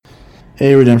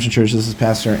Hey, Redemption Church, this is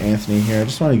Pastor Anthony here. I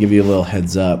just want to give you a little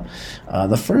heads up.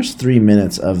 The first 3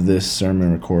 minutes of this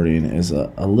sermon recording is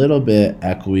a little bit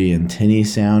echoey and tinny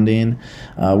sounding.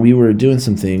 We were doing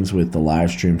some things with the live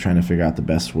stream, trying to figure out the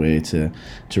best way to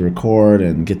record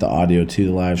and get the audio to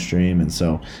the live stream, and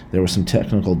so there were some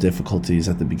technical difficulties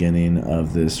at the beginning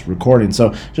of this recording.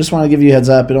 So just want to give you a heads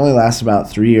up. It only lasts about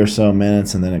 3 or so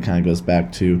minutes, and then it kind of goes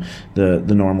back to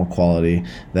the normal quality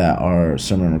that our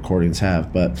sermon recordings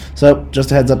have. But so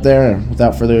just a heads up there, and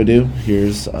without further ado,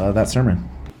 here's that sermon.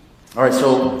 All right,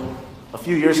 so a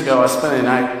few years ago, I spent a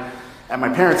night at my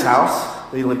parents'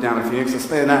 house. They live down in Phoenix. I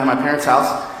spent a night at my parents'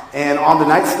 house, and on the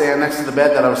nightstand next to the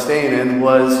bed that I was staying in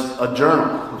was a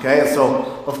journal, okay? And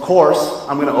so, of course,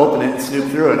 I'm going to open it and snoop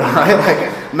through it, all right?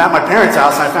 Like, I'm at my parents'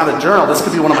 house, and I found a journal. This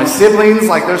could be one of my siblings.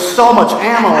 Like, there's so much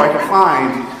ammo I could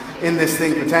find in this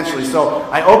thing potentially. So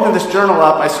I open this journal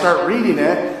up, I start reading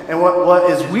it, and what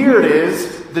is weird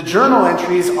is the journal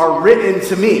entries are written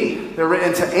to me. They're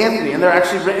written to Anthony, and they're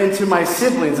actually written to my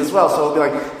siblings as well. So it'll be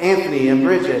like Anthony and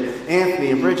Bridget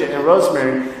and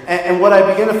Rosemary. And what I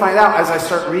begin to find out as I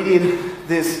start reading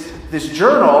this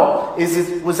journal is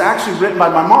it was actually written by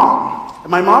my mom. And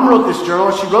my mom wrote this journal,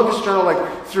 and she wrote this journal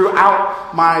like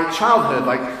throughout my childhood.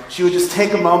 Like she would just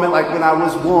take a moment like when I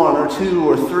was 1 or 2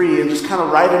 or 3 and just kind of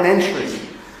write an entry.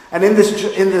 And in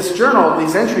this journal,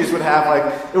 these entries would have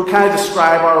it would kind of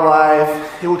describe our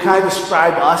life. It would kind of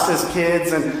describe us as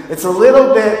kids. And it's a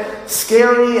little bit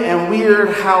scary and weird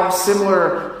how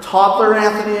similar toddler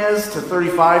Anthony is to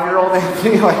 35-year-old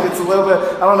Anthony. It's a little bit,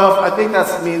 I think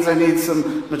that means I need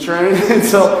some maturing. And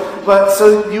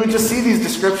so you would just see these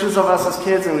descriptions of us as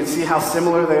kids, and we'd see how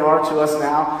similar they are to us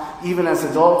now, even as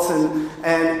adults.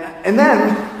 And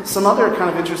then some other kind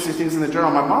of interesting things in the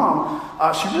journal. My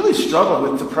mom, she really struggled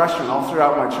with depression all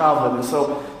throughout my childhood. And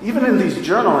so even in these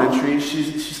journal entries,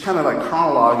 she's kind of like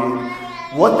chronologuing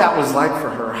what that was like for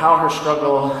her, how her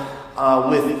struggle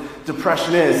with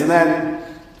depression is. And then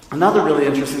another really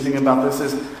interesting thing about this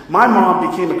is my mom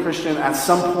became a Christian at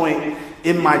some point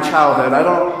in my childhood. I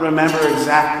don't remember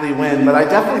exactly when, but I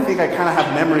definitely think I kind of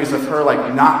have memories of her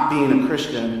not being a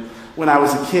Christian when I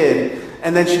was a kid.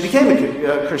 And then she became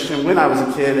a Christian when I was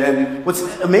a kid. And what's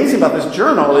amazing about this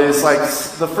journal is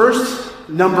the first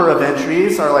number of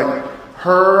entries are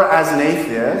her as an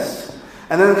atheist.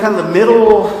 And then kind of the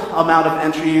middle amount of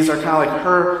entries are kind of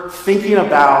her thinking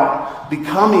about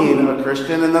becoming a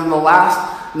Christian. And then the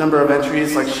last number of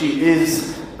entries, she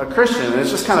is a Christian. And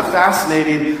it's just kind of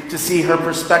fascinating to see her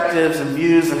perspectives and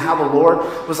views and how the Lord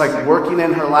was working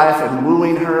in her life and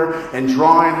wooing her and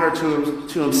drawing her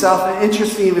to himself. And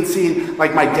interesting even seeing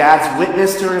my dad's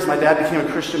witness to her, as my dad became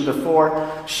a Christian before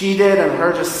she did, and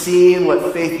her just seeing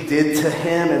what faith did to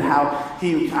him and how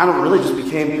he kind of really just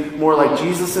became more like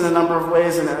Jesus in a number of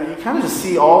ways. And you kind of just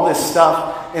see all this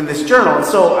stuff in this journal. And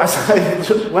so as I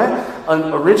just went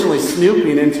originally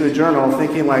snooping into a journal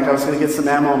thinking I was going to get some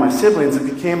ammo on my siblings, it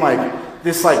became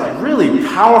this really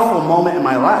powerful moment in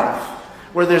my life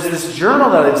where there's this journal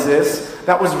that exists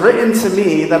that was written to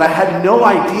me that I had no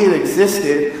idea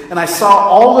existed, and I saw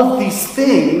all of these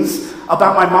things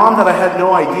about my mom that I had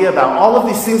no idea about, all of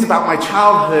these things about my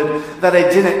childhood that I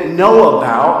didn't know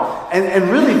about, and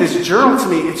really this journal to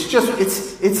me, it's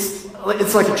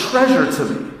like a treasure to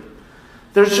me.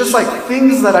 There's just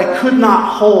things that I could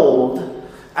not hold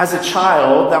as a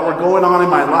child that were going on in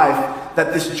my life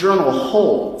that this journal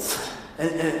holds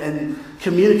and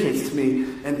communicates to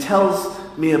me and tells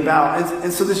me about.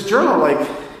 And so this journal,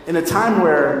 in a time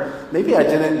where maybe I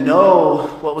didn't know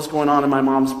what was going on in my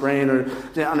mom's brain or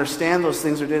didn't understand those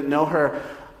things or didn't know her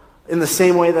in the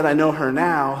same way that I know her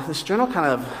now, this journal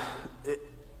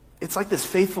it's like this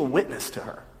faithful witness to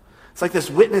her. It's like this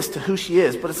witness to who she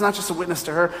is, but it's not just a witness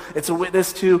to her, it's a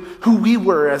witness to who we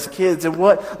were as kids and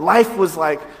what life was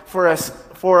like for us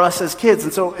as kids.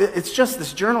 And so it's just,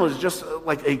 this journal is just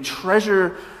a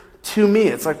treasure to me.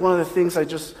 It's one of the things I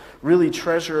just really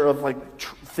treasure of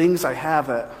things I have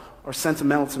that are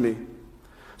sentimental to me.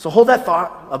 So hold that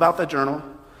thought about that journal.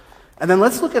 And then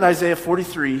let's look at Isaiah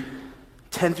 43,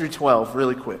 10 through 12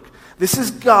 really quick. This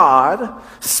is God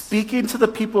speaking to the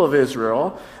people of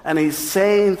Israel, and he's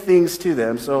saying things to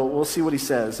them. So we'll see what he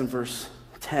says in verse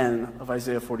 10 of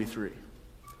Isaiah 43.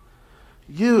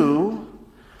 You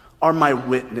are my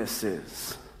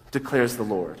witnesses, declares the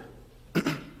Lord,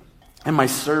 and my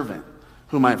servant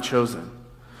whom I have chosen,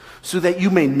 so that you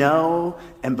may know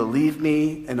and believe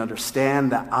me and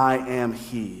understand that I am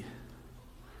he.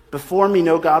 Before me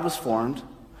no God was formed,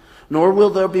 nor will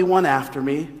there be one after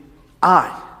me.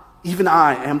 Even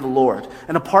I am the Lord,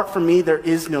 and apart from me there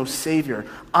is no Savior.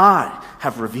 I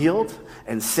have revealed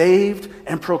and saved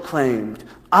and proclaimed.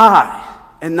 I,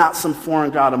 and not some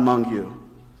foreign god among you.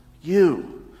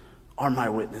 You are my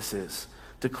witnesses,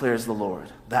 declares the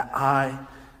Lord, that I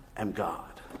am God.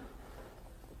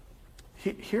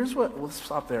 Let's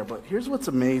stop there, but here's what's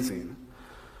amazing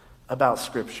about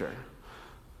Scripture.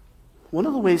 One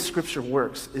of the ways Scripture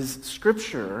works is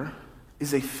Scripture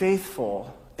is a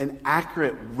faithful and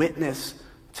accurate witness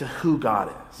to who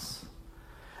God is.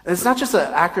 And it's not just an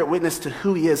accurate witness to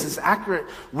who he is, it's an accurate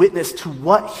witness to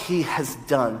what he has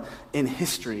done in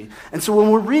history. And so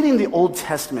when we're reading the Old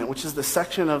Testament, which is the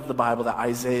section of the Bible that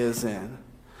Isaiah is in,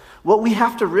 what we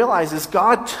have to realize is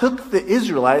God took the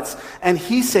Israelites and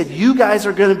he said, you guys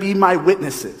are going to be my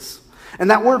witnesses. And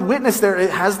that word witness there,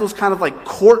 it has those kind of like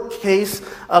court case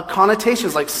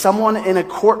connotations, like someone in a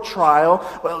court trial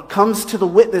comes to the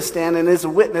witness stand and is a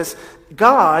witness.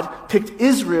 God picked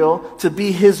Israel to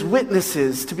be his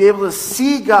witnesses, to be able to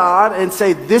see God and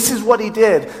say, this is what he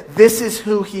did, this is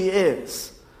who he is.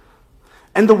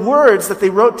 And the words that they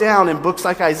wrote down in books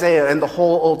like Isaiah and the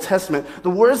whole Old Testament, the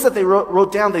words that they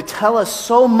wrote down, they tell us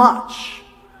so much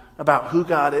about who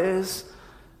God is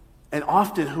and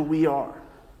often who we are.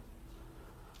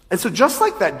 And so just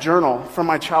like that journal from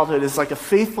my childhood is like a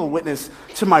faithful witness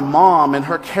to my mom and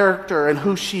her character and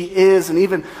who she is and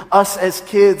even us as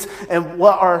kids and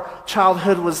what our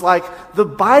childhood was like, the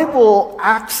Bible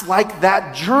acts like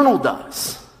that journal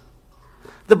does.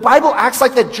 The Bible acts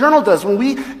like that journal does. When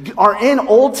we are in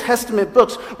Old Testament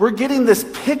books, we're getting this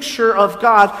picture of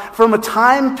God from a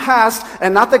time past,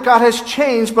 and not that God has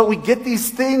changed, but we get these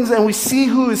things and we see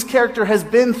who his character has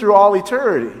been through all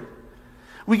eternity.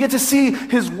 We get to see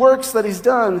his works that he's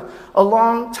done a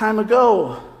long time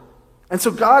ago. And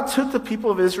so God took the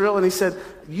people of Israel and he said,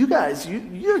 you guys,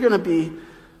 you're going to be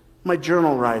my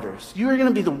journal writers. You are going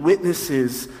to be the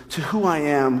witnesses to who I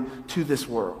am to this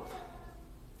world.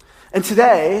 And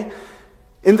today,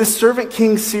 in the Servant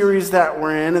King series that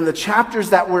we're in, and the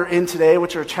chapters that we're in today,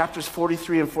 which are chapters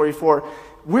 43 and 44,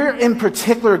 we're in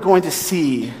particular going to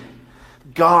see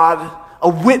God, a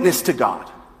witness to God.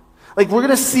 Like, we're going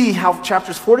to see how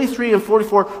chapters 43 and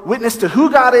 44 witness to who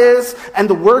God is and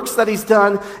the works that he's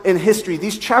done in history.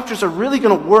 These chapters are really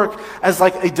going to work as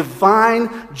like a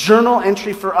divine journal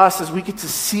entry for us as we get to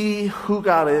see who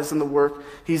God is and the work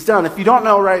he's done. If you don't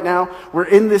know right now, we're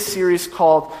in this series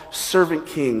called Servant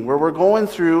King, where we're going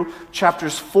through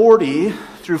chapters 40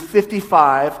 through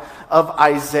 55 of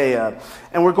Isaiah.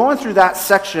 And we're going through that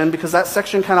section because that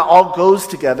section kind of all goes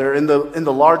together in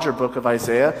the larger book of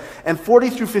Isaiah. And 40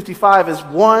 through 55 is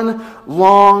one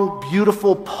long,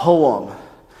 beautiful poem.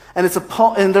 And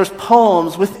and there's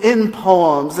poems within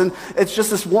poems. And it's just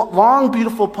this long,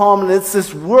 beautiful poem. And it's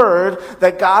this word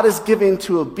that God is giving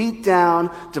to a beat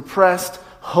down, depressed,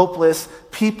 hopeless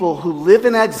people who live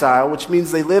in exile, which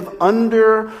means they live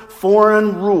under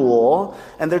foreign rule.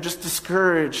 And they're just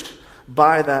discouraged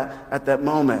by that at that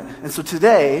moment. And so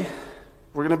today,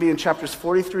 we're going to be in chapters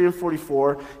 43 and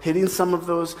 44, hitting some of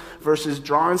those verses,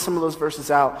 drawing some of those verses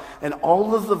out. And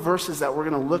all of the verses that we're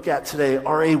going to look at today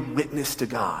are a witness to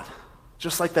God.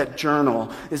 Just like that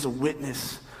journal is a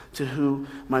witness to who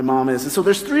my mom is. And so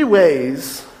there's three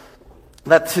ways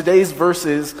that today's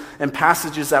verses and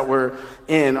passages that we're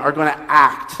in are going to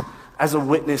act as a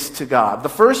witness to God. The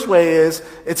first way is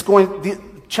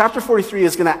chapter 43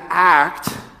 is going to act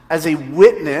as a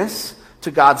witness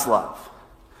to God's love.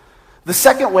 The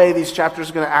second way these chapters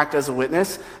are going to act as a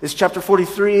witness is chapter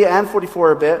 43 and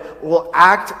 44 a bit will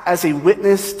act as a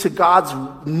witness to God's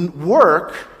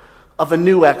work of a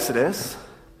new Exodus.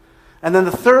 And then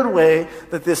the third way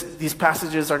that these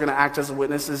passages are going to act as a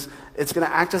witness is it's going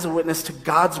to act as a witness to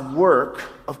God's work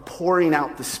of pouring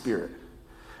out the Spirit.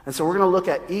 And so we're going to look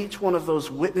at each one of those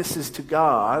witnesses to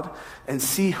God and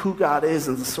see who God is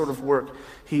and the sort of work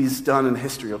he's done in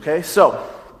history, okay? So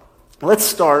let's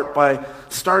start by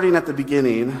starting at the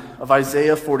beginning of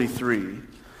Isaiah 43.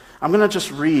 I'm going to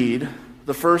just read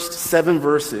the first 7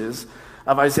 verses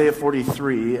of Isaiah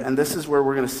 43, and this is where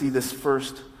we're going to see this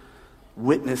first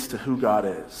witness to who God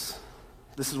is.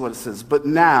 This is what it says. But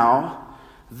now,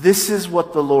 this is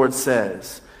what the Lord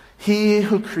says. He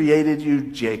who created you,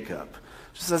 Jacob.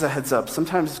 Just as a heads up,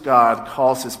 sometimes God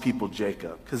calls his people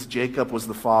Jacob, because Jacob was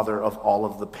the father of all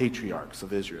of the patriarchs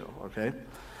of Israel, okay?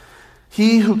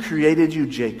 He who created you,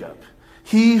 Jacob.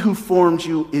 He who formed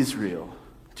you, Israel.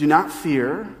 Do not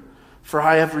fear, for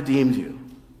I have redeemed you.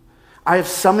 I have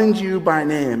summoned you by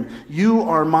name. You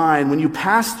are mine. When you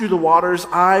pass through the waters,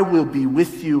 I will be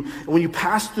with you. And when you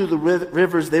pass through the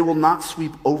rivers, they will not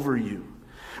sweep over you.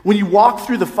 When you walk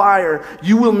through the fire,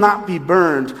 you will not be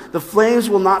burned. The flames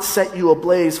will not set you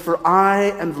ablaze, for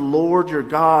I am the Lord your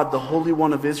God, the Holy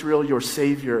One of Israel, your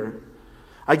Savior.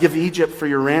 I give Egypt for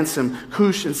your ransom,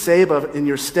 Cush and Seba in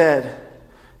your stead.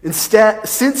 Instead,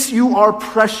 since you are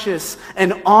precious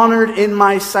and honored in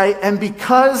my sight, and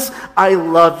because I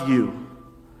love you,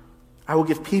 I will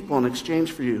give people in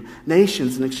exchange for you,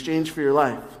 nations in exchange for your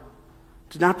life.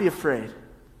 Do not be afraid,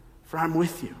 for I'm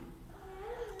with you.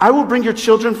 I will bring your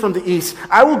children from the east.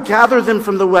 I will gather them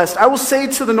from the west. I will say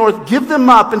to the north, give them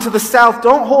up, and to the south,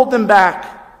 don't hold them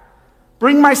back.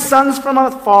 Bring my sons from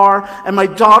afar and my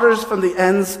daughters from the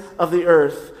ends of the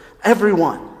earth.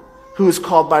 Everyone who is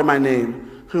called by my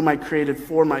name, whom I created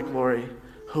for my glory,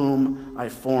 whom I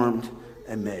formed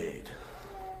and made.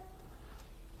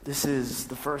 This is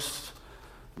the first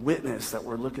witness that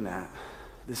we're looking at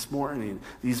this morning.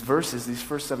 These verses, these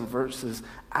first 7 verses,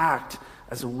 act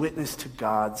as a witness to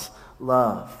God's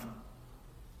love.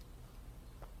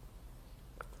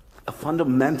 A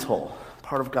fundamental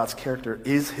part of God's character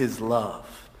is his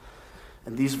love.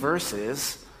 And these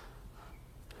verses,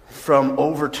 from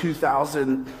over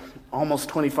 2,000, almost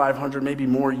 2,500, maybe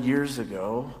more years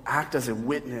ago, act as a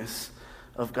witness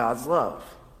of God's love.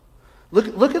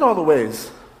 Look at all the ways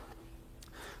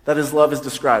that his love is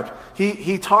described.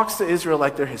 He talks to Israel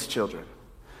like they're his children.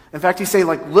 In fact, he's saying,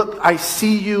 like, look, I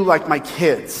see you like my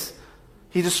kids.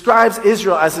 He describes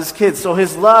Israel as his kids. So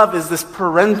his love is this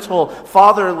parental,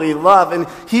 fatherly love. And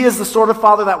he is the sort of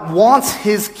father that wants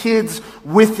his kids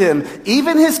with him,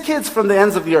 even his kids from the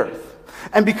ends of the earth.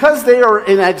 And because they are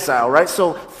in exile, right?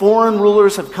 So foreign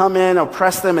rulers have come in,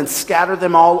 oppressed them, and scattered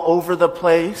them all over the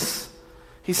place.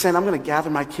 He's saying, I'm going to gather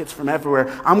my kids from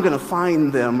everywhere. I'm going to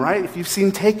find them, right? If you've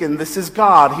seen Taken, this is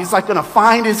God. He's like going to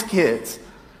find his kids.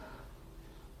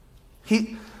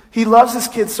 He loves his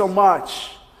kids so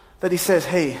much that he says,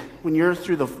 hey, when you're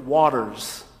through the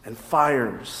waters and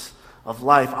fires of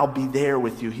life, I'll be there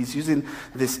with you. He's using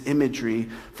this imagery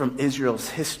from Israel's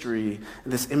history,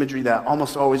 this imagery that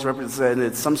almost always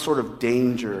represented some sort of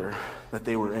danger that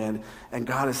they were in. And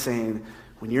God is saying,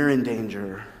 when you're in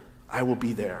danger, I will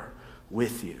be there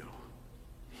with you.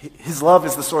 His love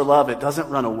is the sort of love that doesn't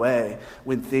run away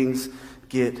when things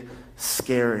get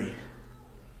scary.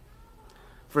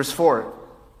 Verse 4,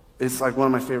 it's like one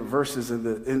of my favorite verses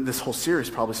in this whole series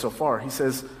probably so far. He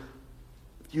says,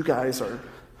 you guys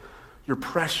you're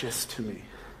precious to me.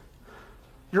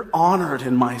 You're honored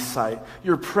in my sight.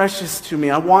 You're precious to me.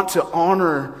 I want to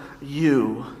honor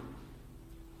you.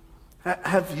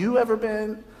 Have you ever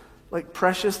been like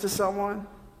precious to someone?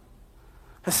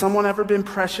 Has someone ever been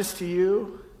precious to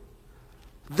you?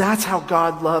 That's how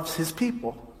God loves his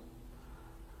people.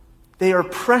 They are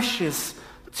precious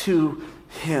to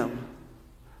him.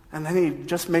 And then he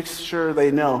just makes sure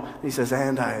they know. He says,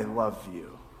 and I love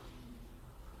you.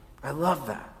 I love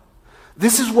that.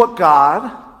 This is what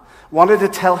God wanted to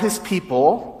tell his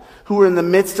people who were in the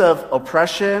midst of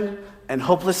oppression and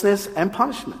hopelessness and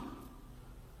punishment.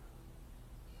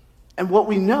 And what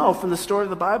we know from the story of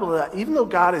the Bible, that even though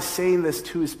God is saying this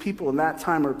to his people in that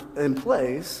time or in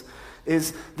place,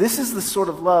 is this is the sort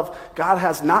of love God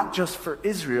has not just for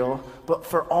Israel, but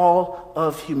for all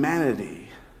of humanity.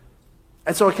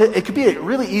 And so it could be a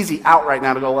really easy out right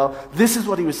now to go, well, this is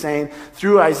what he was saying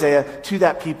through Isaiah to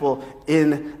that people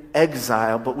in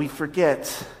exile. But we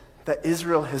forget that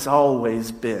Israel has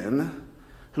always been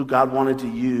who God wanted to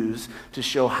use to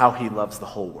show how he loves the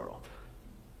whole world.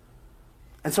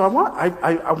 And so I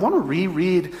want to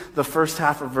reread the first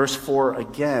half of verse 4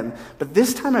 again, but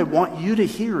this time I want you to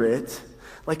hear it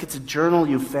like it's a journal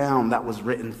you found that was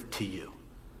written to you.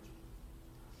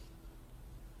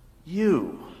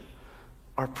 You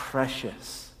are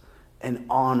precious and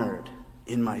honored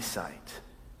in my sight,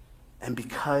 and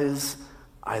because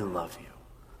I love you.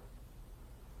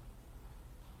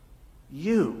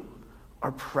 You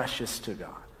are precious to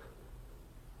God.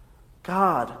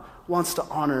 God wants to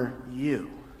honor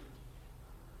you.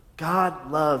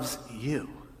 God loves you.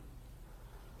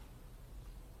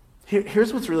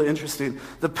 Here's what's really interesting.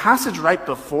 The passage right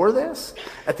before this,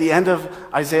 at the end of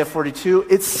Isaiah 42,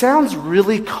 it sounds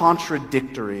really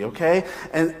contradictory, okay?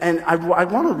 And I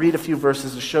want to read a few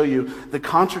verses to show you the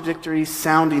contradictory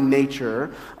sounding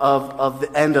nature of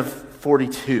the end of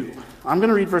 42. I'm going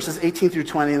to read verses 18 through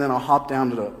 20, and then I'll hop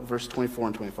down to verse 24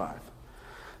 and 25.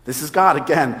 This is God,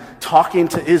 again, talking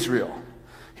to Israel.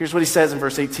 Here's what he says in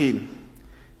verse 18.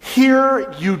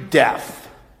 Hear, you deaf.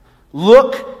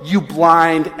 Look, you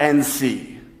blind, and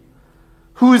see.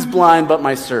 Who is blind but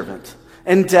my servant,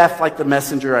 and deaf like the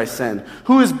messenger I send?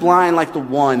 Who is blind like the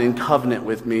one in covenant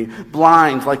with me,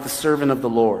 blind like the servant of the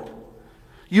Lord?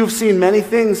 You have seen many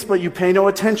things, but you pay no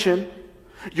attention.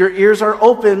 Your ears are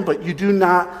open, but you do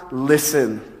not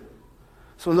listen.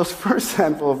 So in those first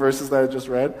handful of verses that I just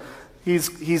read,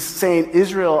 He's saying,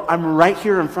 Israel, I'm right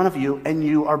here in front of you, and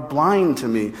you are blind to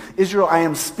me. Israel, I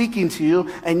am speaking to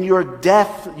you, and you're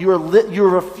deaf. You're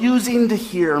refusing to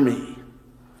hear me.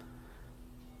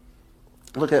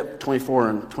 Look at 24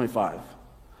 and 25.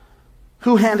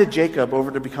 Who handed Jacob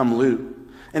over to become loot,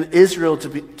 and Israel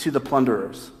to the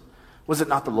plunderers? Was it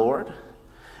not the Lord,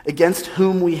 against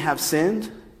whom we have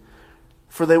sinned?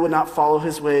 For they would not follow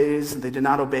his ways, and they did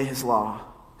not obey his law.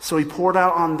 So he poured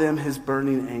out on them his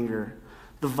burning anger,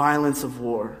 the violence of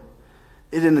war.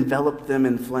 It enveloped them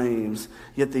in flames,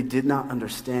 yet they did not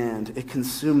understand. It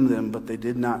consumed them, but they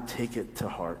did not take it to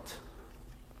heart.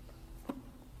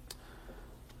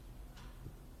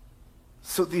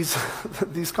 So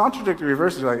these contradictory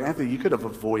verses are like, Anthony, you could have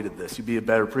avoided this. You'd be a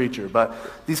better preacher. But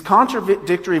these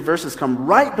contradictory verses come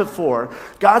right before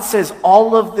God says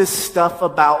all of this stuff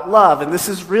about love. And this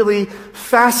is really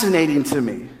fascinating to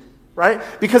me, right?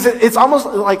 Because it's almost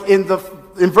like in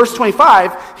verse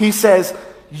 25, he says,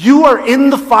 you are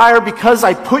in the fire because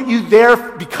I put you there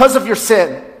because of your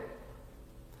sin.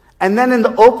 And then in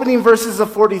the opening verses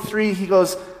of 43, he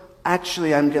goes,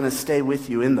 actually, I'm going to stay with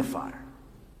you in the fire.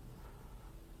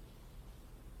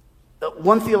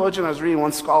 One theologian I was reading,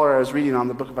 one scholar I was reading on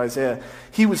the book of Isaiah,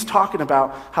 he was talking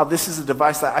about how this is a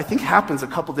device that I think happens a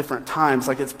couple different times.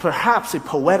 Like it's perhaps a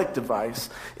poetic device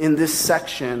in this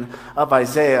section of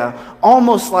Isaiah,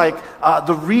 almost like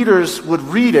the readers would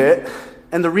read it,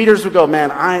 and the readers would go,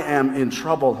 man, I am in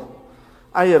trouble.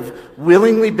 I have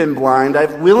willingly been blind.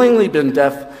 I've willingly been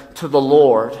deaf to the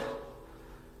Lord,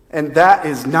 and that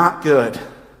is not good.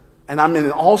 And I'm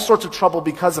in all sorts of trouble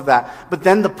because of that. But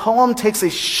then the poem takes a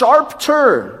sharp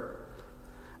turn.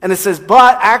 And it says,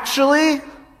 but actually,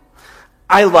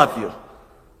 I love you.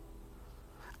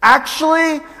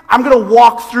 Actually, I'm going to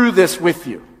walk through this with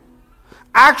you.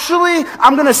 Actually,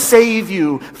 I'm going to save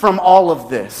you from all of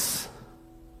this.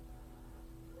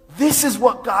 This is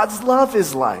what God's love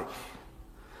is like.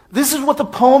 This is what the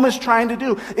poem is trying to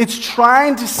do. It's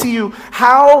trying to see you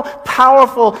how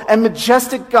powerful and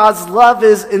majestic God's love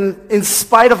is in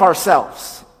spite of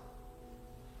ourselves.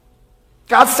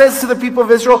 God says to the people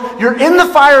of Israel, you're in the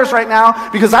fires right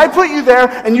now because I put you there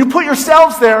and you put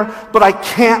yourselves there, but I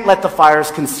can't let the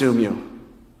fires consume you.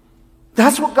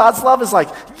 That's what God's love is like.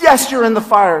 Yes, you're in the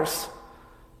fires.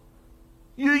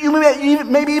 You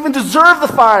maybe even deserve the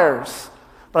fires,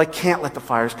 but I can't let the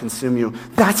fires consume you.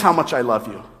 That's how much I love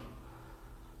you.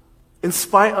 In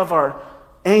spite of our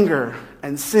anger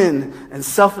and sin and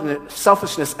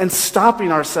selfishness and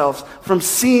stopping ourselves from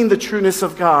seeing the trueness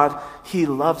of God, he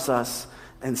loves us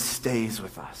and stays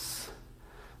with us.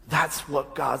 That's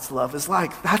what God's love is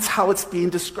like. That's how it's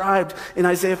being described in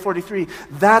Isaiah 43.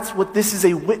 That's what this is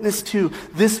a witness to,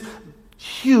 this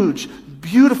huge,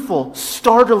 beautiful,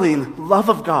 startling love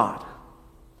of God.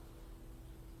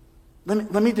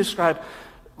 Let me describe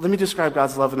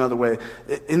God's love another way,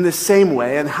 in the same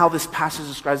way, and how this passage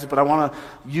describes it, but I want to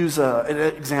use an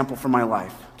example from my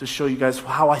life to show you guys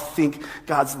how I think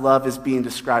God's love is being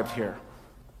described here.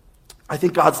 I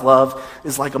think God's love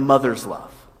is like a mother's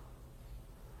love.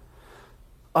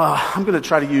 I'm going to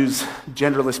try to use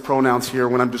genderless pronouns here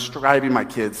when I'm describing my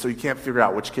kids, so you can't figure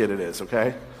out which kid it is,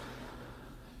 okay?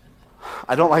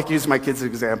 I don't like using my kids as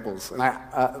examples,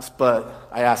 but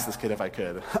I asked this kid if I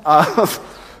could.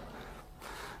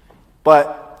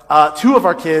 But two of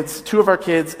our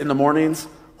kids in the mornings,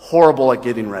 horrible at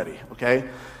getting ready, okay?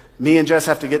 Me and Jess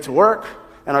have to get to work,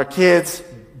 and our kids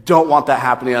don't want that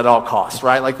happening at all costs,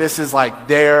 right? Like this is like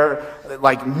their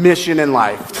mission in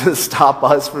life to stop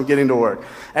us from getting to work.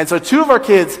 And so two of our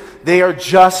kids, they are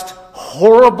just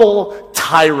horrible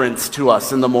tyrants to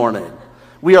us in the morning.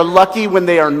 We are lucky when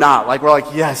they are not. Like we're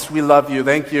like, yes, we love you,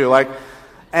 thank you.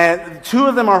 And two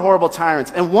of them are horrible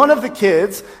tyrants. And one of the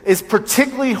kids is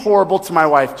particularly horrible to my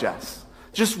wife, Jess.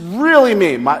 Just really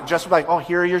mean. Jess was like, oh,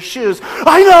 here are your shoes.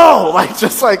 I know!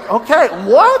 Okay,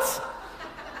 what?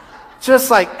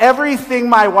 Just like everything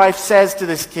my wife says to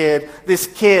this kid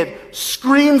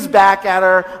screams back at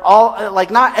her,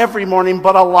 not every morning,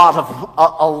 but a lot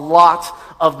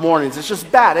of mornings. It's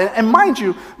just bad. And mind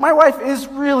you, my wife is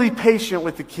really patient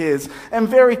with the kids and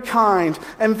very kind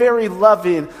and very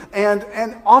loving.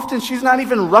 And often she's not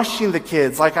even rushing the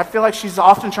kids. Like I feel like she's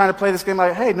often trying to play this game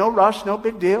like, hey, no rush, no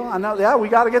big deal. I know, yeah, we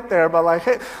got to get there.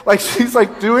 But she's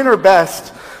doing her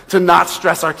best to not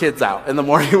stress our kids out in the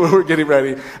morning when we're getting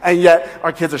ready. And yet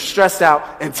our kids are stressed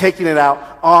out and taking it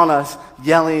out on us,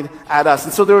 yelling at us.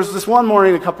 And so there was this one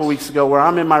morning a couple weeks ago where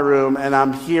I'm in my room and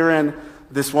I'm hearing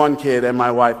this one kid and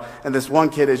my wife, and this one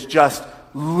kid is just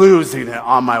losing it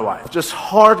on my wife. Just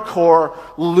hardcore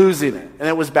losing it. And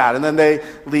it was bad. And then they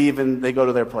leave and they go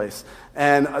to their place.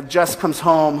 And Jess comes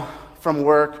home from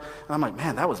work, and I'm like,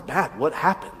 man, that was bad. What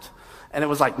happened? And it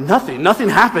was like, nothing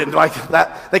happened. Like,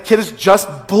 that kid is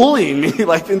just bullying me,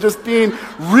 like, and just being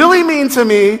really mean to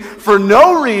me for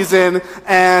no reason.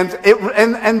 And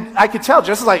I could tell,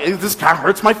 just like, this kind of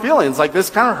hurts my feelings. Like, this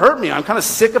kind of hurt me. I'm kind of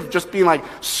sick of just being, like,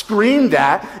 screamed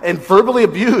at and verbally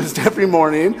abused every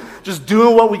morning, just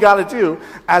doing what we got to do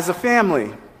as a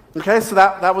family. Okay, so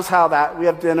that was how we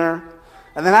have dinner.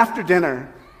 And then after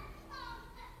dinner,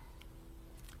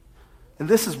 and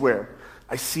this is where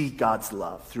I see God's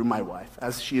love through my wife,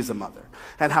 as she is a mother,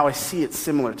 and how I see it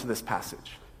similar to this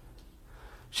passage.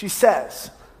 She says,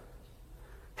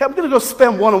 hey, I'm going to go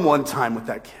spend one-on-one time with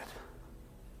that kid.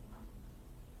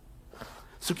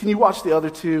 So can you watch the other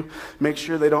two, make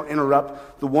sure they don't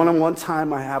interrupt the one-on-one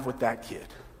time I have with that kid?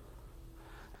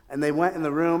 And they went in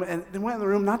the room,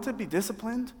 not to be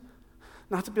disciplined,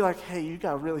 not to be like, hey, you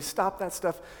got to really stop that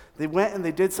stuff. They went and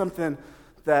they did something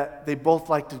that they both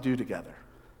like to do together.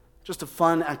 Just a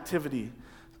fun activity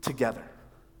together.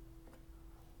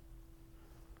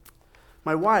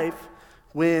 My wife,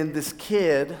 when this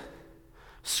kid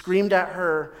screamed at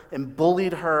her and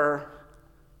bullied her,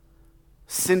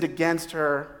 sinned against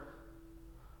her,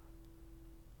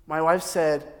 my wife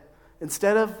said,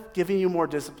 instead of giving you more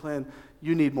discipline,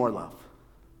 you need more love.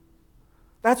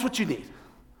 That's what you need.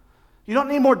 You don't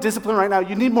need more discipline right now.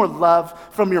 You need more love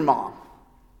from your mom.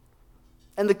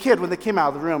 And the kid, when they came out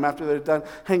of the room after they were done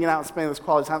hanging out and spending this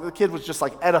quality time, the kid was just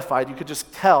like edified. You could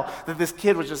just tell that this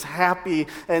kid was just happy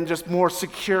and just more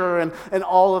secure and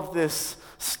all of this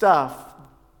stuff.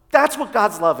 That's what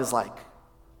God's love is like.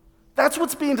 That's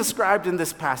what's being described in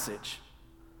this passage.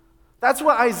 That's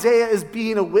what Isaiah is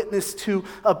being a witness to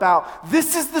about.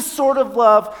 This is the sort of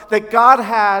love that God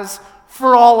has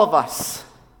for all of us.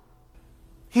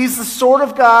 He's the sort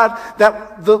of God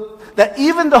that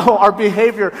even though our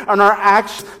behavior and our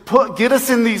actions get us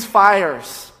in these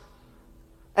fires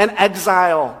and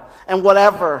exile and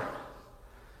whatever,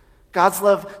 God's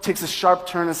love takes a sharp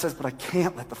turn and says, but I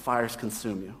can't let the fires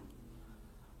consume you.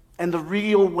 And the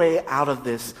real way out of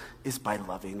this is by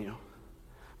loving you,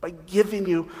 by giving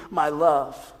you my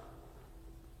love.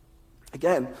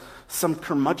 Again, some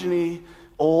curmudgeon-y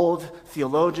old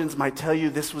theologians might tell you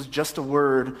this was just a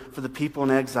word for the people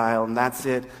in exile, and that's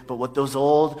it. But what those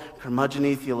old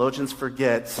curmudgeon-y theologians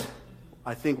forget,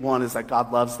 I think one is that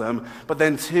God loves them, but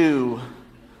then two,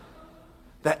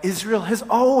 that Israel has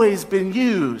always been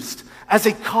used as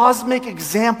a cosmic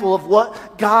example of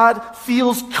what God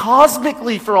feels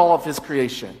cosmically for all of his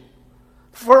creation,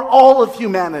 for all of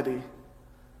humanity.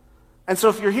 And so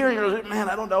if you're here, you're like, man,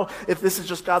 I don't know if this is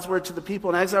just God's word to the people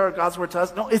in exile or God's word to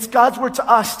us. No, it's God's word to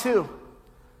us too.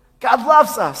 God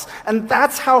loves us, and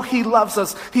that's how he loves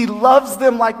us. He loves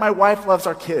them like my wife loves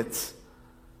our kids.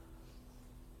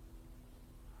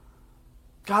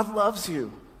 God loves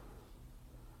you.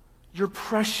 You're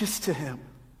precious to him.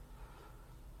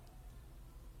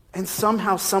 And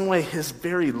somehow, some way, his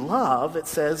very love, it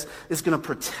says, is going to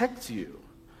protect you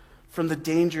from the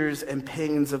dangers and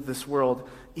pains of this world,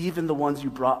 even the ones you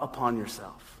brought upon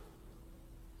yourself.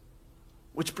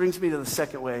 Which brings me to the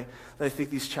second way that I think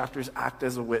these chapters act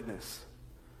as a witness.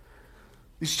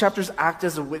 These chapters act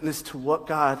as a witness to what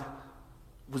God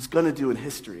was going to do in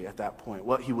history at that point,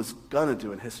 what he was going to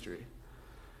do in history.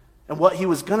 And what he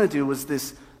was going to do was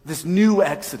this new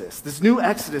Exodus. This new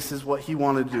Exodus is what he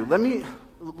wanted to do.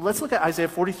 Let's look at Isaiah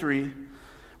 43.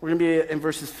 We're going to be in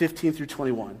verses 15 through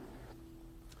 21.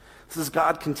 This is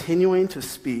God continuing to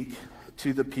speak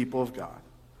to the people of God.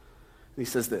 And he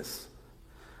says this,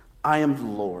 I am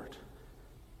the Lord,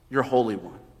 your Holy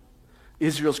One,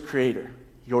 Israel's Creator,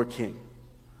 your King.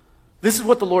 This is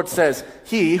what the Lord says,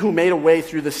 he who made a way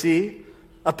through the sea,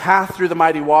 a path through the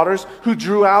mighty waters, who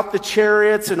drew out the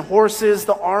chariots and horses,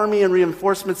 the army and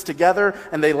reinforcements together,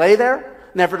 and they lay there,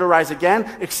 never to rise again,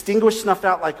 extinguished, snuffed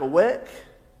out like a wick.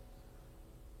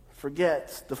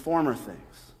 Forget the former things.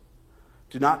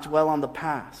 Do not dwell on the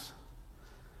past.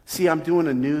 See, I'm doing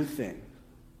a new thing.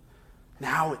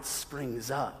 Now it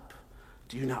springs up.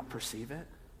 Do you not perceive it?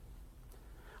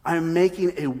 I am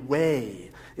making a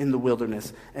way in the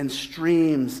wilderness and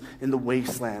streams in the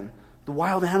wasteland. The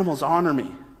wild animals honor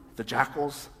me, the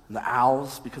jackals and the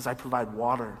owls, because I provide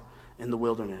water in the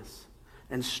wilderness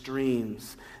and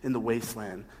streams in the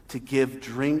wasteland to give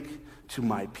drink to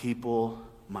my people,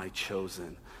 my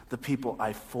chosen, the people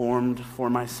I formed for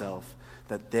myself,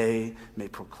 that they may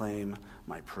proclaim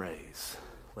my praise.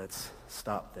 Let's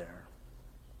stop there.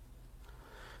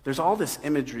 There's all this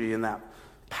imagery in that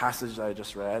passage that I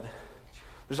just read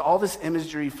There's all this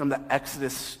imagery from the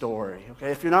Exodus story,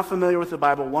 okay? If you're not familiar with the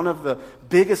Bible, one of the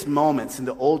biggest moments in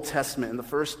the Old Testament, in the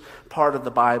first part of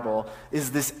the Bible,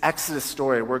 is this Exodus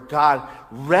story where God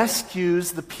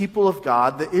rescues the people of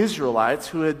God, the Israelites,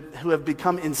 who have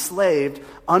become enslaved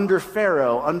under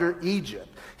Pharaoh, under Egypt.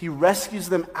 He rescues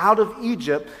them out of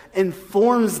Egypt and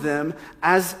forms them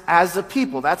as a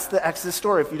people. That's the Exodus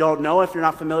story. If you don't know, if you're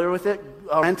not familiar with it,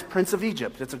 rent Prince of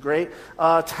Egypt. It's a great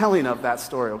telling of that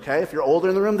story, okay? If you're older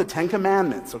in the room, the Ten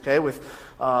Commandments, okay? With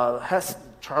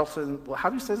Charlton, how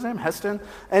do you say his name? Heston?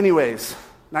 Anyways,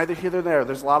 neither here nor there.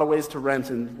 There's a lot of ways to rent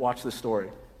and watch this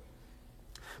story.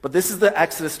 But this is the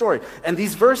Exodus story. And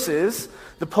these verses,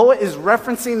 the poet is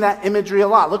referencing that imagery a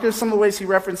lot. Look at some of the ways he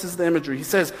references the imagery. He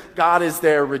says, God is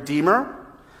their redeemer.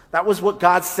 That was what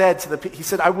God said to the people. He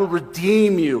said, I will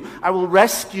redeem you. I will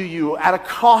rescue you at a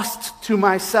cost to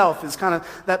myself, is kind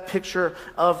of that picture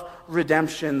of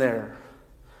redemption there.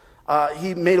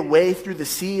 He made a way through the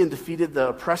sea and defeated the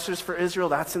oppressors for Israel.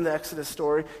 That's in the Exodus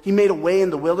story. He made a way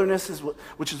in the wilderness,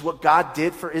 which is what God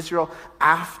did for Israel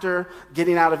after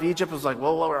getting out of Egypt. It was like,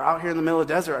 well, we're out here in the middle of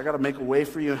the desert. I got to make a way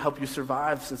for you and help you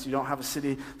survive since you don't have a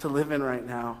city to live in right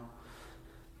now.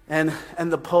 And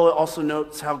the poet also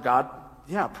notes how God,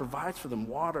 provides for them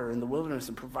water in the wilderness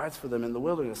and provides for them in the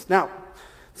wilderness. Now,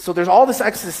 so there's all this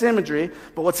Exodus imagery,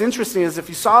 but what's interesting is if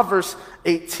you saw verse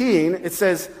 18, it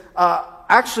says,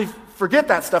 actually forget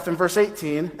that stuff in verse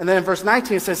 18, and then in verse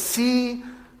 19 it says, see,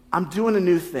 I'm doing a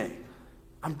new thing.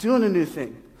 I'm doing a new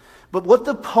thing. But what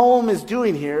the poem is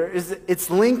doing here is it's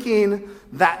linking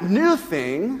that new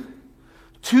thing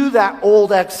to that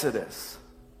old Exodus.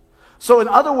 So in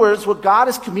other words, what God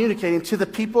is communicating to the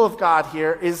people of God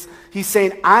here is he's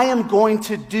saying, I am going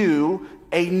to do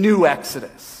a new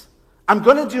Exodus. I'm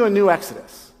going to do a new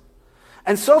Exodus.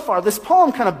 And so far, this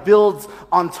poem kind of builds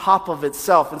on top of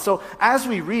itself. And so as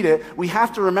we read it, we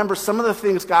have to remember some of the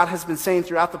things God has been saying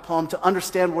throughout the poem to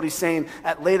understand what he's saying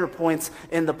at later points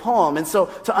in the poem. And so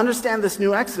to understand this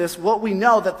new Exodus, what we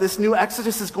know that this new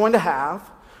Exodus is going to have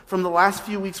from the last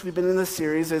few weeks we've been in this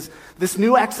series is this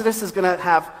new Exodus is going to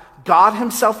have God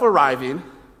himself arriving,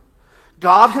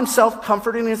 God himself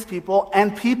comforting his people,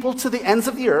 and people to the ends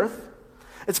of the earth.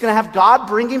 It's going to have God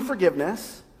bringing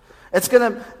forgiveness. It's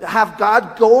going to have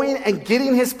God going and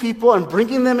getting his people and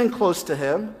bringing them in close to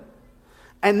him.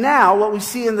 And now what we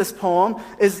see in this poem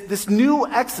is this new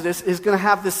Exodus is going to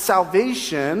have this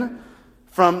salvation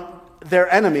from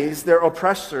their enemies, their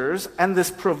oppressors, and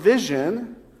this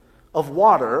provision of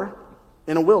water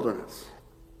in a wilderness.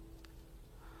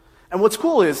 And what's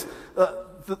cool is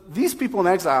these people in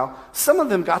exile, some of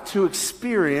them got to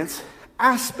experience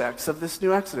aspects of this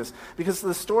new Exodus. Because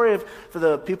the story for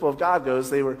the people of God goes,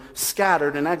 they were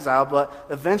scattered in exile, but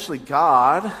eventually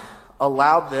God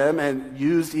allowed them and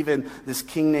used even this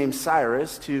king named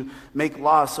Cyrus to make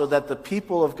laws so that the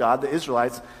people of God, the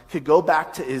Israelites, could go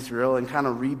back to Israel and kind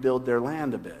of rebuild their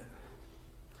land a bit.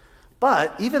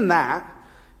 But even that,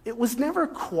 it was never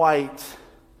quite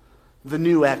the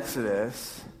new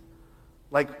Exodus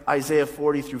like Isaiah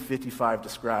 40 through 55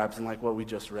 describes and like what we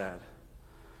just read.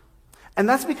 And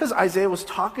that's because Isaiah was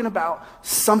talking about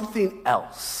something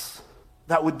else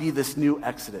that would be this new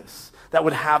Exodus, that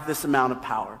would have this amount of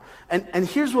power. And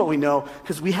here's what we know,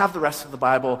 because we have the rest of the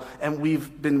Bible and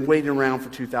we've been waiting around for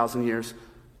 2,000 years.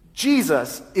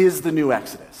 Jesus is the new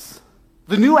Exodus.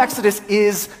 The new Exodus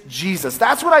is Jesus.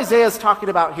 That's what Isaiah is talking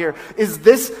about here, is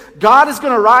this, God is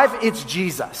going to arrive, it's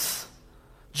Jesus.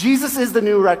 Jesus is the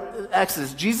new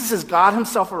Exodus. Jesus is God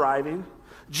himself arriving.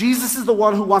 Jesus is the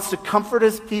one who wants to comfort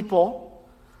his people,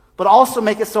 but also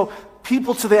make it so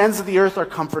people to the ends of the earth are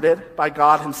comforted by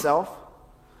God himself.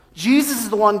 Jesus is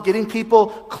the one getting people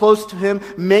close to him,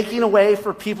 making a way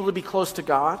for people to be close to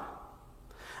God.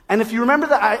 And if you remember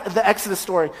the Exodus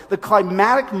story, the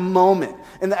climatic moment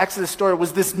in the Exodus story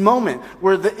was this moment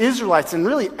where the Israelites, and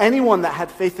really anyone that had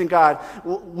faith in God,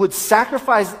 would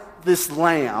sacrifice this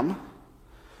lamb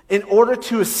in order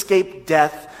to escape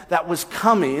death that was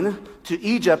coming to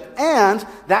Egypt, and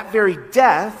that very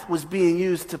death was being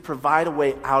used to provide a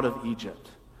way out of Egypt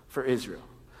for Israel.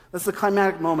 That's the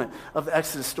climatic moment of the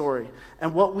Exodus story.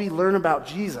 And what we learn about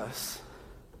Jesus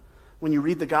when you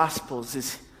read the Gospels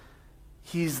is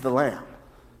he's the Lamb.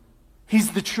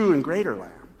 He's the true and greater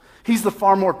Lamb. He's the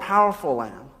far more powerful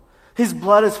Lamb. His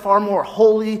blood is far more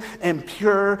holy and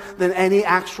pure than any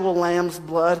actual lamb's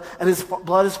blood, and his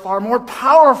blood is far more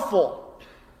powerful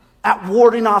at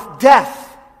warding off death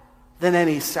than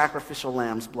any sacrificial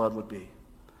lamb's blood would be.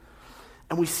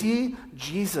 And we see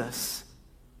Jesus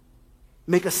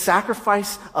make a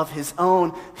sacrifice of his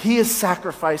own. He is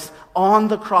sacrificed on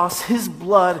the cross. His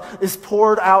blood is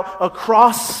poured out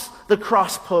across the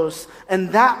cross posts,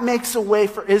 and that makes a way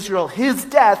for Israel. His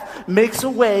death makes a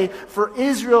way for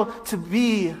Israel to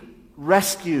be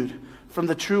rescued from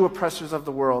the true oppressors of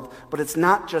the world. But it's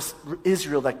not just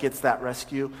Israel that gets that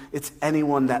rescue. It's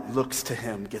anyone that looks to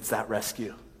him gets that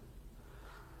rescue.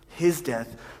 His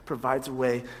death provides a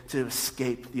way to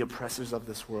escape the oppressors of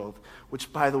this world,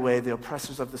 which, by the way, the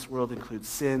oppressors of this world include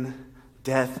sin,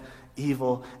 death,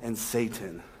 evil, and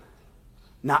Satan,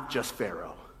 not just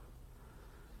Pharaoh.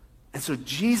 And so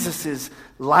Jesus'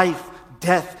 life,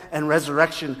 death, and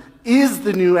resurrection is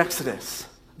the new Exodus.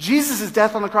 Jesus'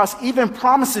 death on the cross even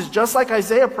promises, just like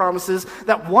Isaiah promises,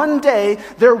 that one day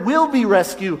there will be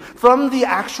rescue from the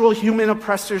actual human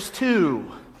oppressors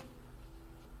too.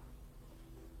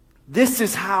 This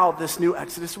is how this new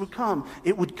Exodus would come.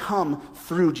 It would come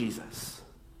through Jesus.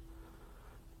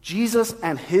 Jesus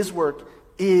and his work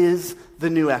is the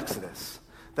new Exodus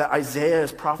that Isaiah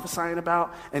is prophesying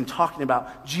about and talking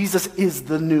about. Jesus is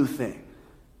the new thing.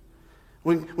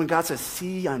 When God says,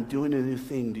 see, I'm doing a new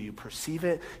thing, do you perceive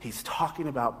it? He's talking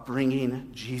about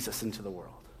bringing Jesus into the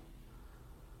world.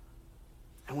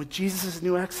 And with Jesus'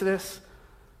 new Exodus,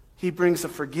 he brings a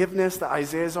forgiveness that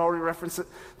Isaiah's already referenced,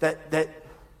 that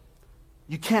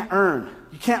you can't earn.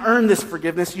 You can't earn this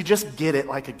forgiveness. You just get it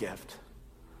like a gift.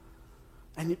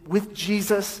 And with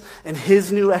Jesus and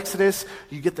his new Exodus,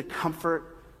 you get the comfort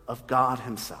of God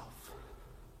himself.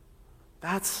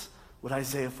 That's what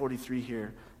Isaiah 43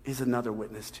 here is another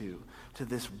witness to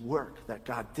this work that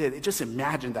God did. Just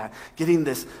imagine that, getting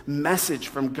this message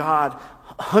from God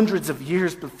hundreds of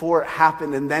years before it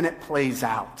happened, and then it plays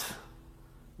out.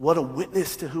 What a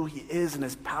witness to who he is and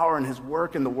his power and his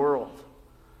work in the world.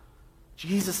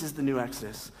 Jesus is the new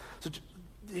Exodus. So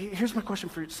here's my question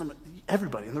for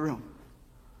everybody in the room.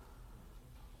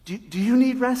 Do you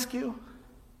need rescue?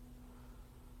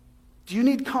 Do you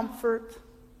need comfort?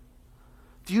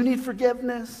 Do you need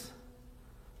forgiveness?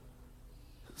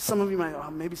 Some of you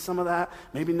might, maybe some of that,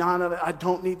 maybe none of it. I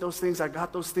don't need those things. I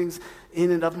got those things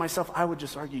in and of myself. I would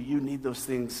just argue you need those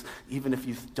things even if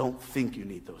you don't think you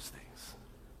need those things.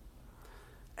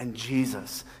 And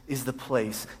Jesus is the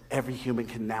place every human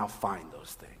can now find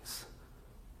those things.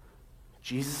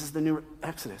 Jesus is the new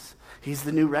Exodus. He's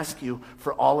the new rescue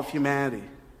for all of humanity.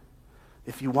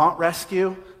 If you want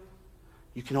rescue,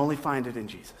 you can only find it in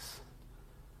Jesus.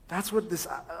 That's what this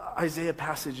Isaiah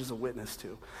passage is a witness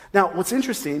to. Now, what's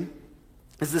interesting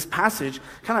is this passage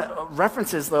kind of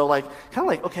references, though,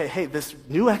 okay, hey, this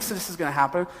new Exodus is going to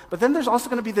happen, but then there's also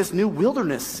going to be this new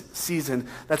wilderness season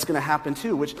that's going to happen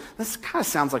too, which this kind of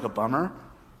sounds like a bummer.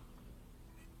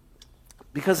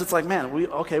 Because it's like, man,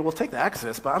 we'll take the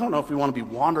Exodus, but I don't know if we want to be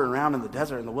wandering around in the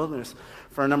desert and the wilderness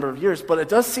for a number of years. But it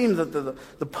does seem that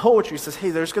the poetry says, hey,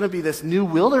 there's going to be this new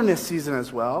wilderness season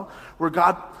as well, where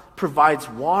God provides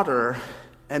water,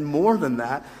 and more than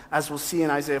that, as we'll see in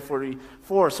Isaiah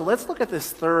 44. So let's look at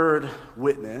this third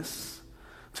witness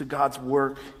to God's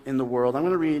work in the world. I'm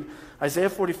going to read Isaiah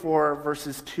 44,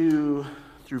 verses 2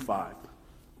 through 5.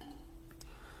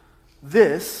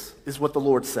 This is what the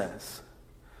Lord says.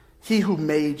 He who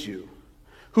made you,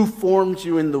 who formed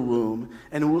you in the womb,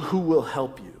 and who will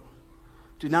help you.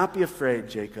 Do not be afraid,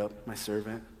 Jacob, my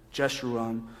servant,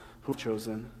 Jeshurun, who I've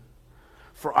chosen.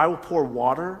 For I will pour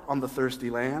water on the thirsty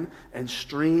land and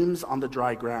streams on the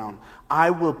dry ground. I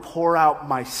will pour out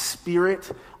my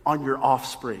spirit on your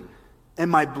offspring and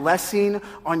my blessing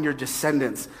on your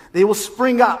descendants. They will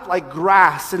spring up like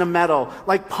grass in a meadow,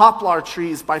 like poplar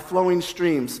trees by flowing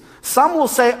streams. Some will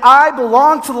say, I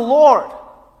belong to the Lord.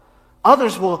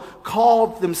 Others will call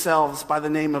themselves by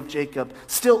the name of Jacob.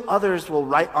 Still others will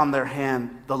write on their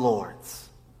hand, the Lord's,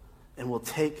 and will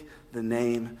take the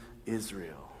name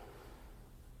Israel.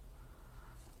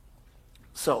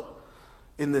 So,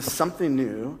 in this something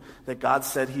new that God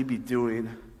said he'd be doing,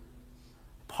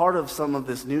 part of some of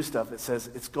this new stuff, it says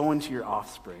it's going to your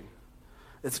offspring.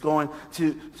 It's going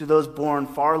to those born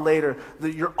far later.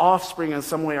 That your offspring in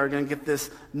some way are going to get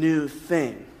this new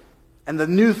thing. And the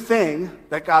new thing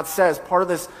that God says, part of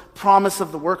this promise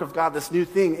of the work of God, this new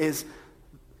thing is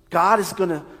God is going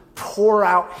to pour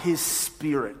out his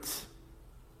spirit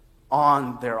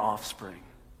on their offspring.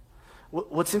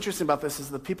 What's interesting about this is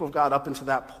the people of God up until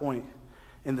that point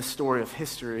in the story of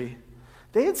history,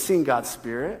 they had seen God's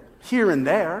spirit here and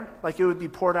there, like it would be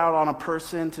poured out on a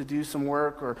person to do some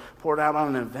work or poured out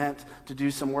on an event to do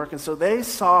some work. And so they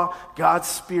saw God's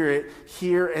spirit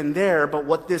here and there. But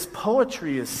what this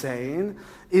poetry is saying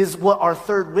is what our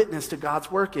third witness to God's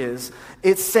work is.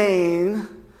 It's saying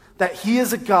that he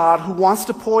is a God who wants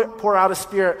to pour out his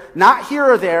spirit, not here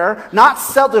or there, not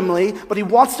seldomly, but he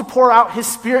wants to pour out his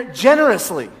spirit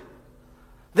generously.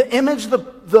 The image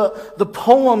the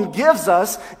poem gives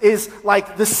us is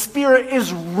like the Spirit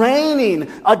is raining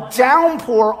a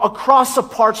downpour across a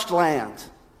parched land,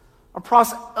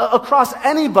 across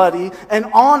anybody and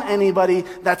on anybody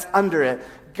that's under it.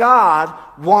 God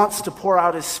wants to pour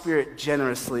out his Spirit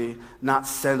generously, not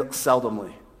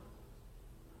seldomly.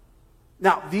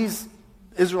 Now, these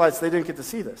Israelites, they didn't get to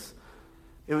see this.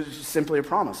 It was just simply a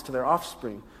promise to their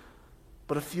offspring.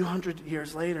 But a few hundred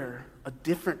years later, a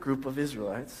different group of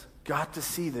Israelites got to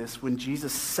see this when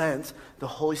Jesus sent the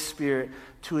Holy Spirit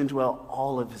to indwell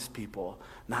all of his people,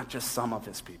 not just some of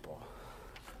his people.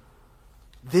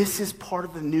 This is part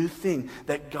of the new thing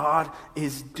that God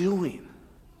is doing.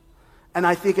 And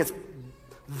I think it's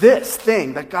this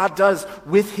thing that God does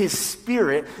with his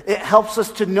Spirit. It helps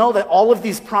us to know that all of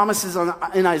these promises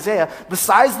in Isaiah,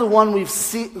 besides the ones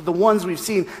we've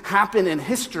seen happen in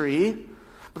history,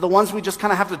 but the ones we just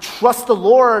kind of have to trust the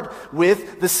Lord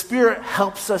with, the Spirit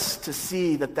helps us to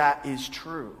see that that is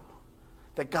true.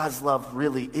 That God's love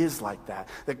really is like that.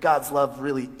 That God's love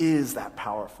really is that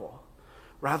powerful,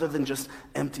 rather than just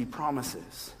empty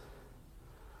promises.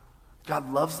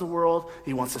 God loves the world.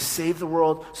 He wants to save the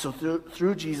world. So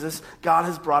through Jesus, God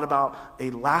has brought about a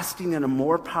lasting and a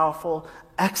more powerful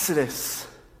exodus,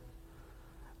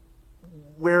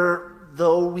 where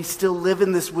though we still live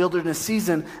in this wilderness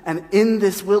season, and in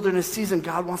this wilderness season,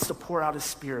 God wants to pour out his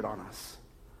Spirit on us.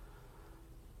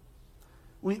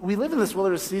 We live in this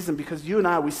wilderness season because you and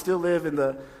I, we still live in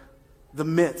the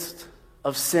midst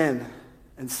of sin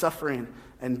and suffering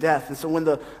and death. And so when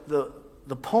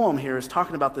the poem here is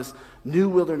talking about this new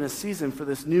wilderness season for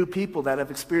this new people that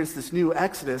have experienced this new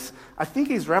exodus, I think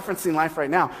he's referencing life right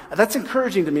now. That's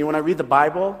encouraging to me when I read the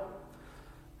Bible.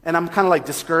 And I'm kind of like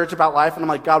discouraged about life. And I'm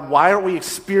like, God, why aren't we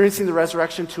experiencing the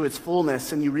resurrection to its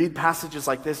fullness? And you read passages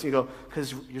like this and you go,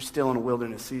 because you're still in a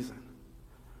wilderness season.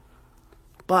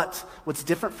 But what's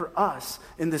different for us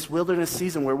in this wilderness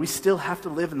season where we still have to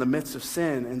live in the midst of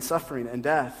sin and suffering and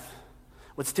death,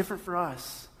 what's different for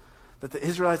us that the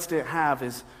Israelites didn't have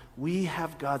is we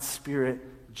have God's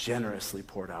Spirit generously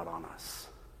poured out on us.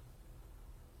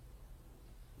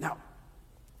 Now,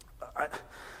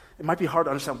 it might be hard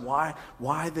to understand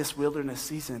why this wilderness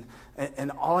season.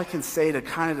 And all I can say to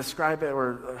kind of describe it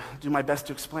or do my best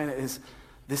to explain it is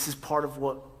this is part of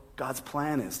what God's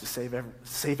plan is, to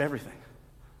save everything,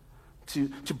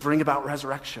 to bring about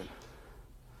resurrection.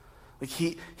 Like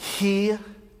he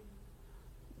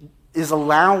is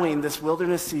allowing this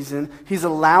wilderness season, he's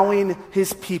allowing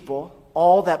his people,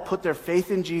 all that put their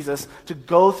faith in Jesus, to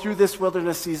go through this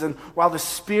wilderness season while the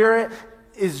Spirit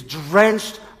is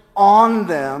drenched on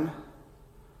them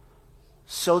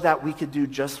so that we could do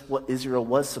just what Israel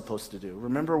was supposed to do.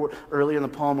 Remember earlier in the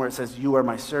poem where it says, you are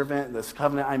my servant, this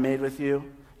covenant I made with you,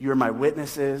 you are my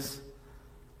witnesses.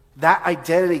 That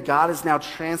identity God has now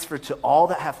transferred to all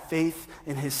that have faith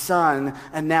in his Son,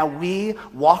 and now we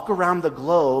walk around the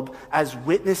globe as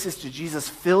witnesses to Jesus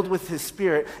filled with his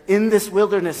Spirit in this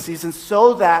wilderness season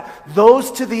so that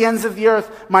those to the ends of the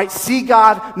earth might see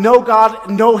God,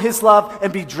 know his love,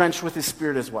 and be drenched with his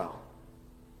Spirit as well.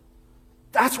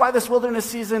 That's why this wilderness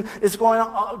season is going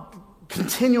on,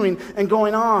 continuing and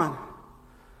going on.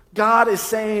 God is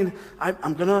saying,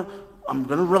 I'm gonna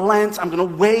relent, I'm gonna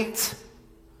wait,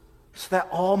 so that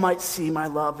all might see my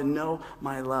love and know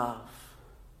my love.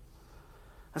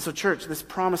 And so, church, this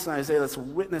promise in Isaiah that's a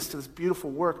witness to this beautiful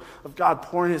work of God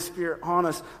pouring his Spirit on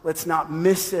us, let's not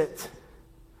miss it.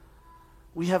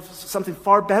 We have something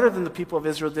far better than the people of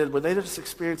Israel did, where they just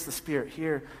experienced the Spirit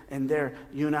here and there.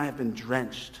 You and I have been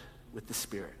drenched with the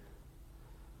Spirit.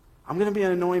 I'm going to be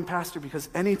an annoying pastor because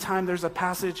anytime there's a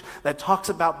passage that talks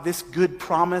about this good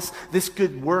promise, this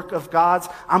good work of God's,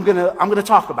 I'm going to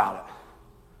talk about it.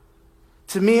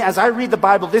 To me, as I read the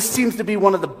Bible, this seems to be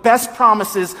one of the best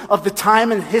promises of the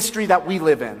time and history that we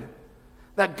live in.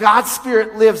 That God's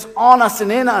Spirit lives on us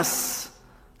and in us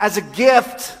as a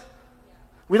gift.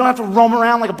 We don't have to roam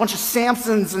around like a bunch of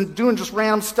Samsons and doing just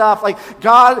random stuff. Like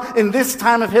God, in this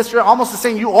time of history, almost is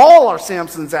saying you all are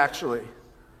Samsons, actually.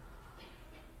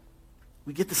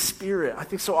 We get the Spirit. I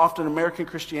think so often American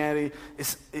Christianity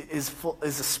is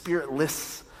a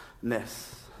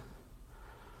spiritlessness.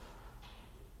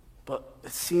 But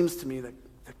it seems to me that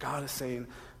God is saying,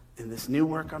 in this new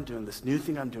work I'm doing, this new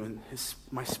thing I'm doing,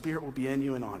 my Spirit will be in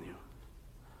you and on you.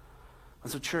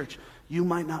 And so, church, you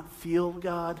might not feel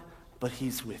God, but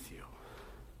he's with you.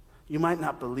 You might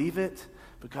not believe it,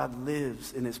 but God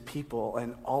lives in his people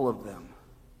and all of them.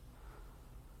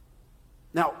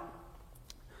 Now,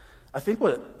 I think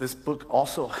what this book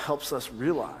also helps us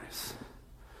realize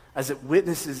as it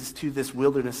witnesses to this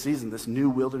wilderness season, this new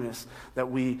wilderness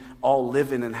that we all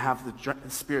live in and have the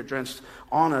Spirit drenched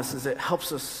on us, is it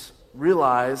helps us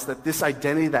realize that this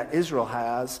identity that Israel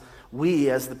has, we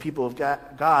as the people of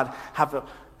God have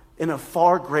in a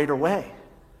far greater way.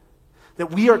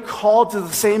 That we are called to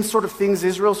the same sort of things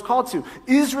Israel's called to.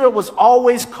 Israel was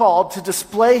always called to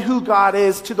display who God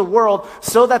is to the world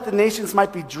so that the nations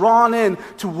might be drawn in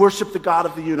to worship the God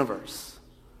of the universe.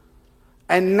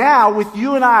 And now, with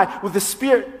you and I, with the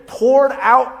Spirit poured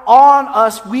out on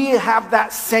us, we have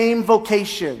that same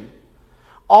vocation.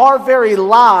 Our very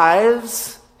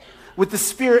lives, with the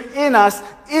Spirit in us,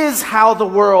 is how the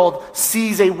world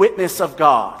sees a witness of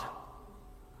God.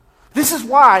 This is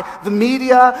why the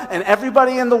media and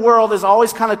everybody in the world is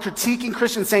always kind of critiquing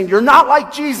Christians, saying, you're not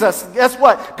like Jesus. Guess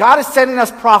what? God is sending us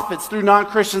prophets through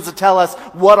non-Christians to tell us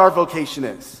what our vocation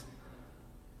is.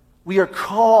 We are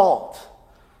called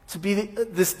to be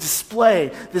this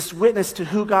display, this witness to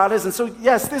who God is. And so,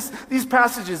 yes, these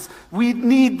passages, we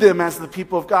need them as the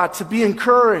people of God to be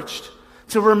encouraged,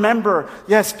 to remember,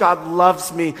 yes, God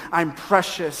loves me, I'm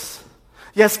precious.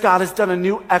 Yes, God has done a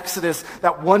new exodus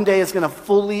that one day is going to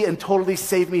fully and totally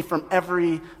save me from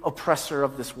every oppressor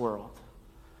of this world.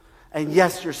 And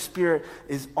yes, your Spirit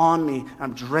is on me.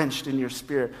 I'm drenched in your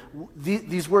Spirit.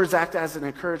 These words act as an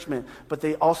encouragement, but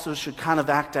they also should kind of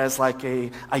act as like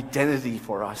a identity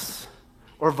for us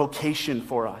or vocation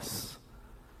for us.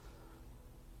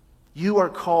 You are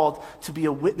called to be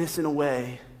a witness in a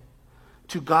way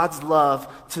to God's love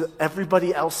to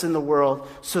everybody else in the world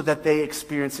so that they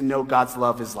experience and know God's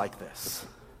love is like this.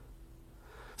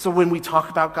 So when we talk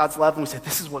about God's love and we say,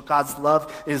 this is what God's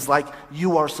love is like,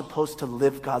 you are supposed to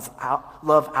live God's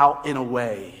love out in a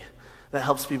way that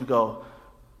helps people go,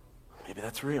 maybe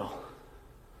that's real.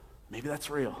 Maybe that's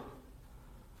real.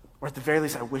 Or at the very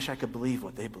least, I wish I could believe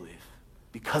what they believe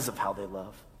because of how they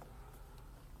love.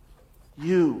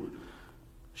 You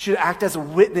should act as a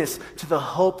witness to the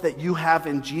hope that you have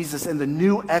in Jesus and the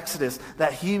new exodus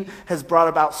that he has brought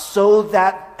about so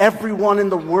that everyone in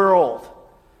the world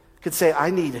could say, I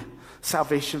need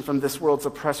salvation from this world's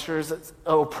oppressors,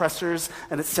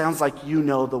 and it sounds like you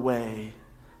know the way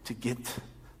to get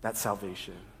that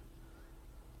salvation.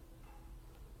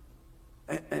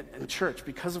 And church,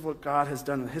 because of what God has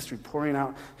done in history, pouring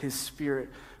out his Spirit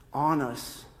on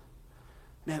us,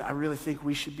 man, I really think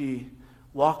we should be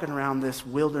walking around this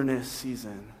wilderness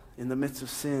season in the midst of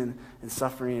sin and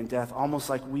suffering and death, almost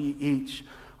like we each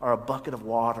are a bucket of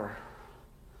water,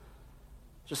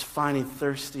 just finding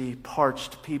thirsty,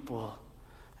 parched people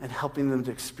and helping them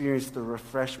to experience the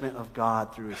refreshment of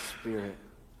God through his Spirit.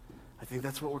 I think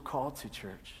that's what we're called to,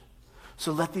 church.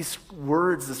 So let these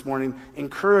words this morning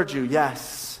encourage you,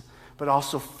 yes, but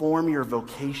also form your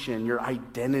vocation, your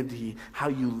identity, how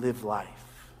you live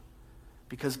life.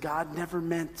 Because God never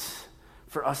meant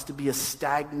for us to be a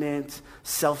stagnant,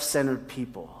 self-centered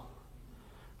people.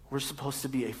 We're supposed to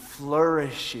be a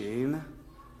flourishing,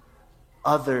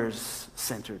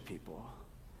 others-centered people.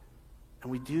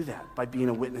 And we do that by being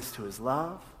a witness to his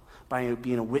love, by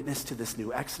being a witness to this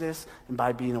new exodus, and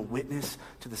by being a witness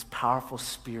to this powerful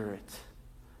Spirit,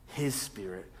 his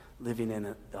Spirit, living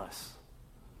in us.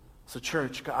 So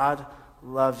church, God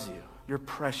loves you. You're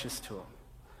precious to him.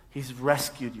 He's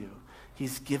rescued you.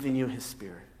 He's given you his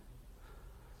Spirit.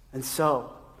 And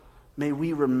so, may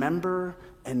we remember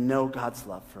and know God's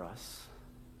love for us.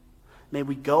 May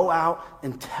we go out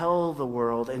and tell the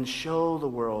world and show the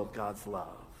world God's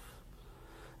love.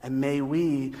 And may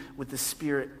we, with the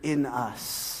Spirit in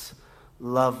us,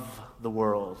 love the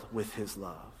world with his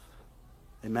love.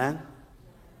 Amen?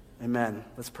 Amen.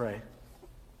 Let's pray.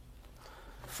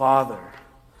 Father,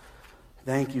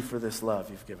 thank you for this love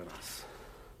you've given us.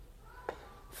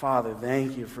 Father,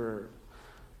 thank you for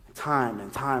time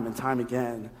and time and time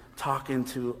again talking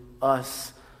to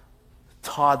us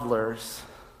toddlers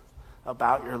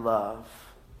about your love.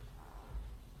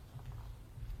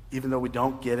 Even though we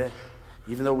don't get it,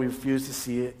 even though we refuse to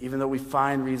see it, even though we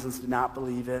find reasons to not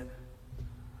believe it.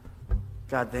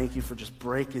 God, thank you for just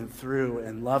breaking through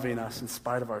and loving us in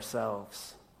spite of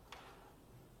ourselves.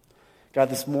 God,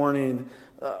 this morning,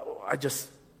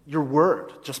 your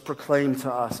word just proclaimed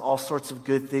to us all sorts of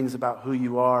good things about who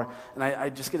you are. And I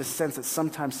just get a sense that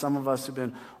sometimes some of us who've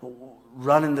been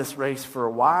running this race for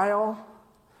a while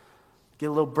get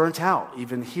a little burnt out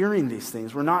even hearing these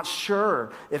things. We're not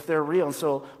sure if they're real. And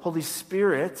so, Holy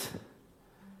Spirit,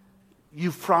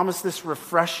 you've promised this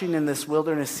refreshing in this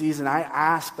wilderness season. I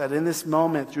ask that in this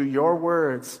moment, through your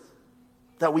words,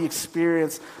 that we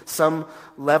experience some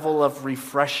level of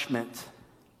refreshment,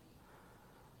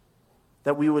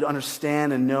 that we would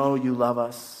understand and know you love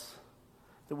us,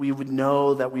 that we would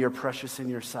know that we are precious in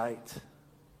your sight.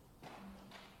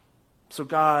 So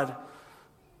God,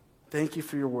 thank you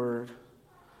for your word.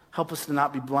 Help us to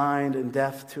not be blind and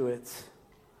deaf to it.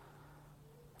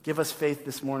 Give us faith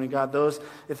this morning, God.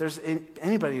 If there's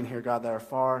anybody in here, God, that are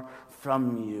far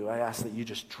from you, I ask that you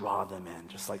just draw them in,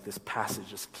 just like this passage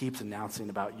just keeps announcing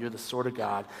about. You're the sort of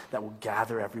God that will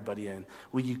gather everybody in.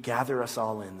 Will you gather us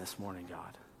all in this morning,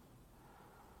 God?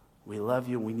 We love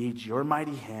you. We need your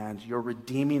mighty hand, your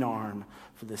redeeming arm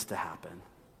for this to happen.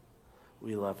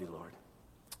 We love you, Lord.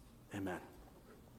 Amen.